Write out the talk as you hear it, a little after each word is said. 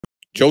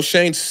Joe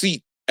Shane's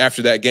seat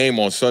after that game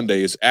on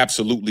Sunday is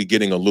absolutely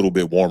getting a little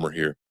bit warmer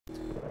here.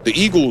 The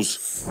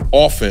Eagles'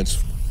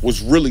 offense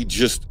was really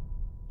just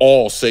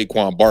all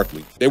Saquon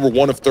Barkley. They were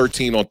 1 of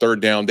 13 on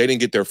third down. They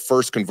didn't get their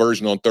first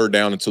conversion on third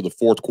down until the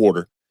fourth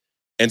quarter.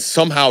 And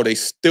somehow they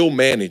still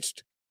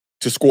managed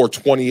to score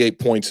 28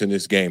 points in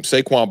this game.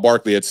 Saquon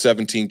Barkley had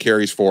 17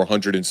 carries for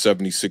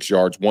 176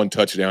 yards, 1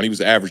 touchdown. He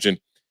was averaging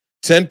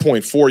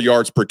 10.4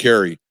 yards per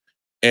carry.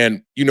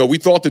 And, you know, we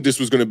thought that this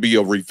was going to be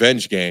a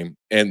revenge game.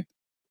 And,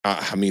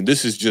 I mean,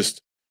 this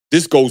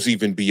goes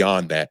even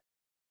beyond that.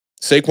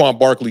 Saquon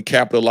Barkley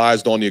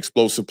capitalized on the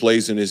explosive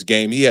plays in this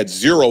game. He had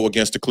 0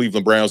 against the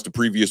Cleveland Browns the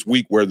previous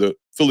week, where the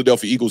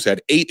Philadelphia Eagles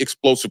had 8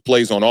 explosive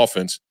plays on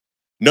offense.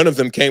 None of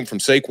them came from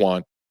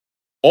Saquon.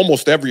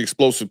 Almost every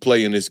explosive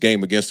play in this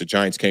game against the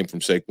Giants came from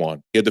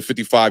Saquon. He had the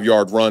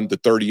 55-yard run, the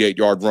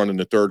 38-yard run in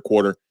the third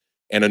quarter,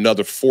 and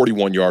another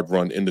 41-yard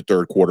run in the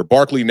third quarter.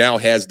 Barkley now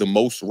has the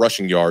most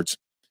rushing yards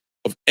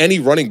of any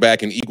running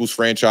back in Eagles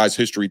franchise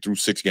history through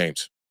 6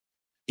 games.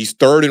 He's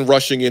third in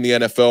rushing in the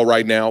NFL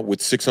right now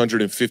with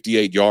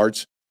 658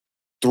 yards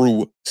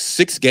through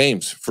 6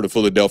 games for the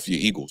Philadelphia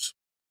Eagles.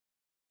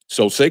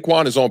 So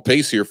Saquon is on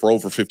pace here for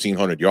over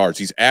 1,500 yards.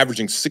 He's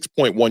averaging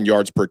 6.1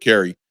 yards per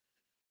carry.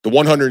 The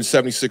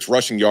 176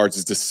 rushing yards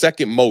is the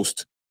second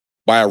most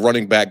by a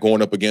running back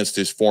going up against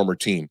his former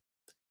team.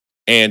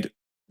 And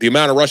the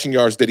amount of rushing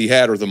yards that he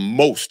had are the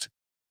most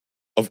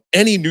of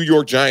any New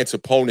York Giants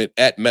opponent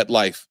at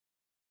MetLife.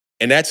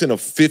 And that's in a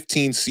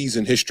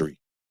 15-season history.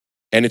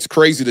 And it's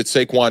crazy that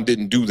Saquon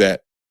didn't do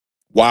that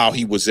while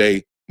he was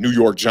a New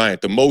York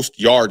Giant. The most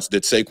yards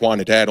that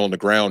Saquon had on the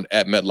ground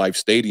at MetLife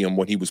Stadium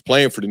when he was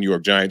playing for the New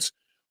York Giants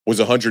was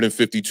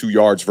 152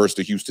 yards versus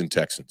the Houston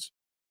Texans.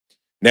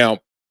 Now,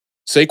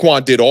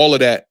 Saquon did all of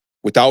that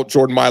without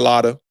Jordan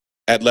Mailata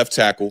at left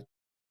tackle.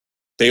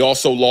 They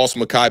also lost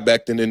Mekhi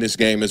Becton in this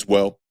game as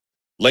well.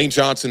 Lane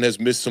Johnson has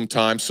missed some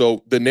time.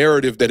 So the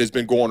narrative that has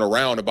been going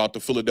around about the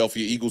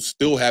Philadelphia Eagles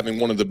still having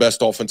one of the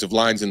best offensive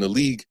lines in the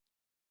league,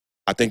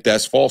 I think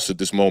that's false at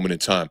this moment in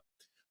time.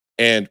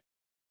 And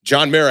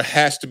John Mara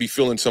has to be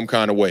feeling some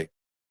kind of way.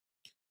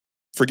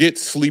 Forget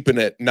sleeping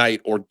at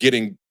night or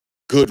getting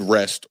good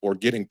rest or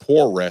getting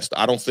poor rest.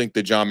 I don't think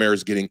that John Mara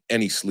is getting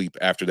any sleep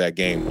after that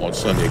game on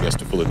Sunday against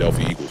the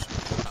Philadelphia Eagles.